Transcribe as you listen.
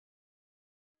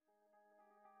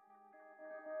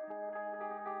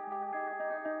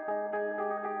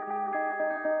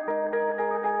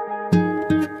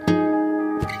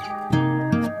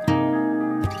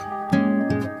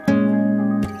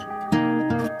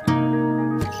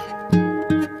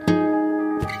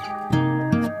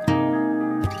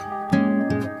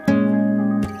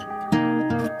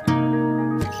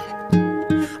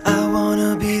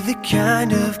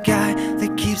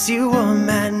keeps you warm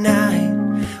at night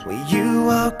when you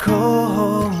are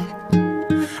cold.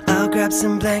 I'll grab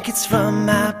some blankets from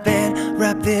my bed,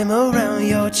 wrap them around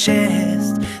your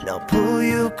chest, and I'll pull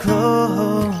you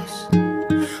close.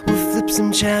 We'll flip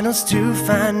some channels to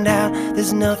find out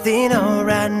there's nothing on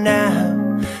right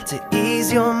now to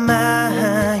ease your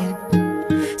mind.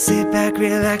 Sit back,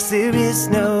 relax, there is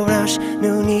no rush,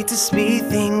 no need to speed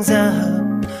things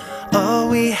up. All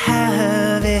we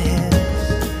have is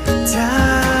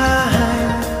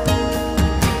time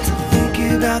to think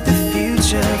about the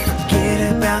future,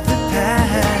 forget about the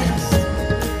past.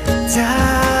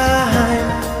 Time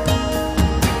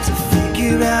to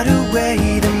figure out a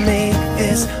way to make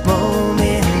this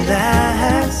moment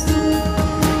last,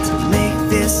 to make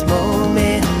this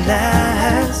moment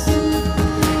last,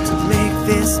 to make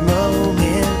this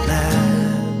moment last.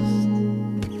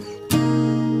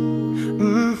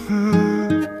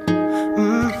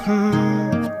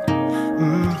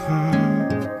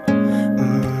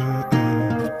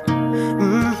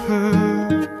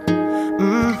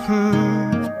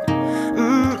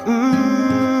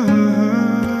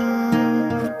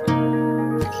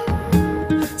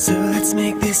 So let's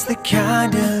make this the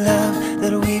kind of love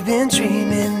that we've been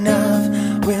dreaming of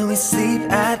when we sleep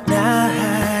at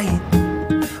night.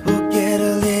 We'll get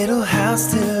a little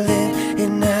house to live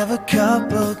in, have a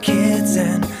couple kids,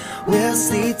 and we'll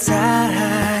sleep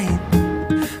tight.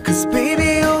 Cause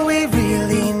baby, all we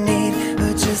really need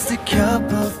are just a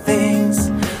couple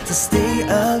things to stay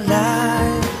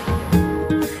alive,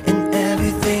 and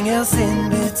everything else in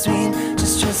between.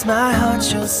 Just trust my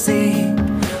heart, you'll see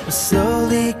we're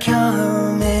slowly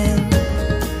coming.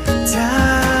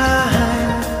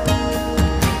 Time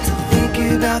to think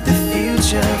about the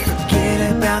future, forget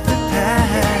about the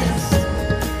past.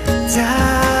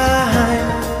 Time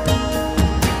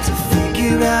to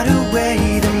figure out a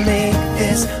way to make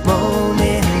this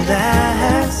moment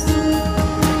last,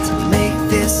 to make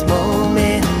this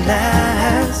moment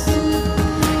last,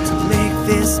 to make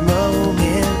this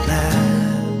moment last.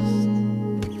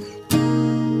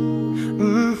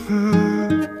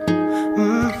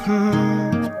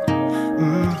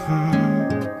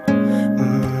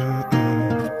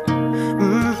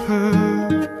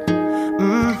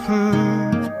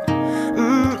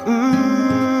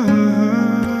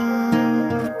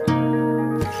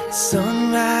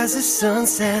 Sunrises,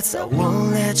 sunsets, I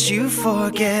won't let you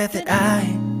forget that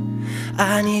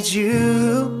I need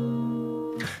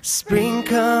you. Spring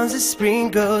comes and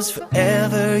spring goes,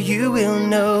 forever you will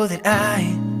know that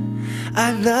I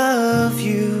love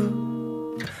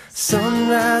you.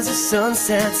 Sunrises,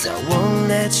 sunsets, I won't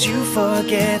let you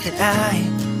forget that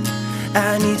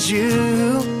I need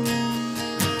you.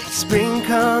 Spring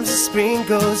comes and spring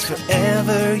goes,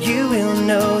 forever you will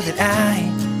know that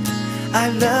I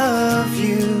love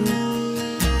you.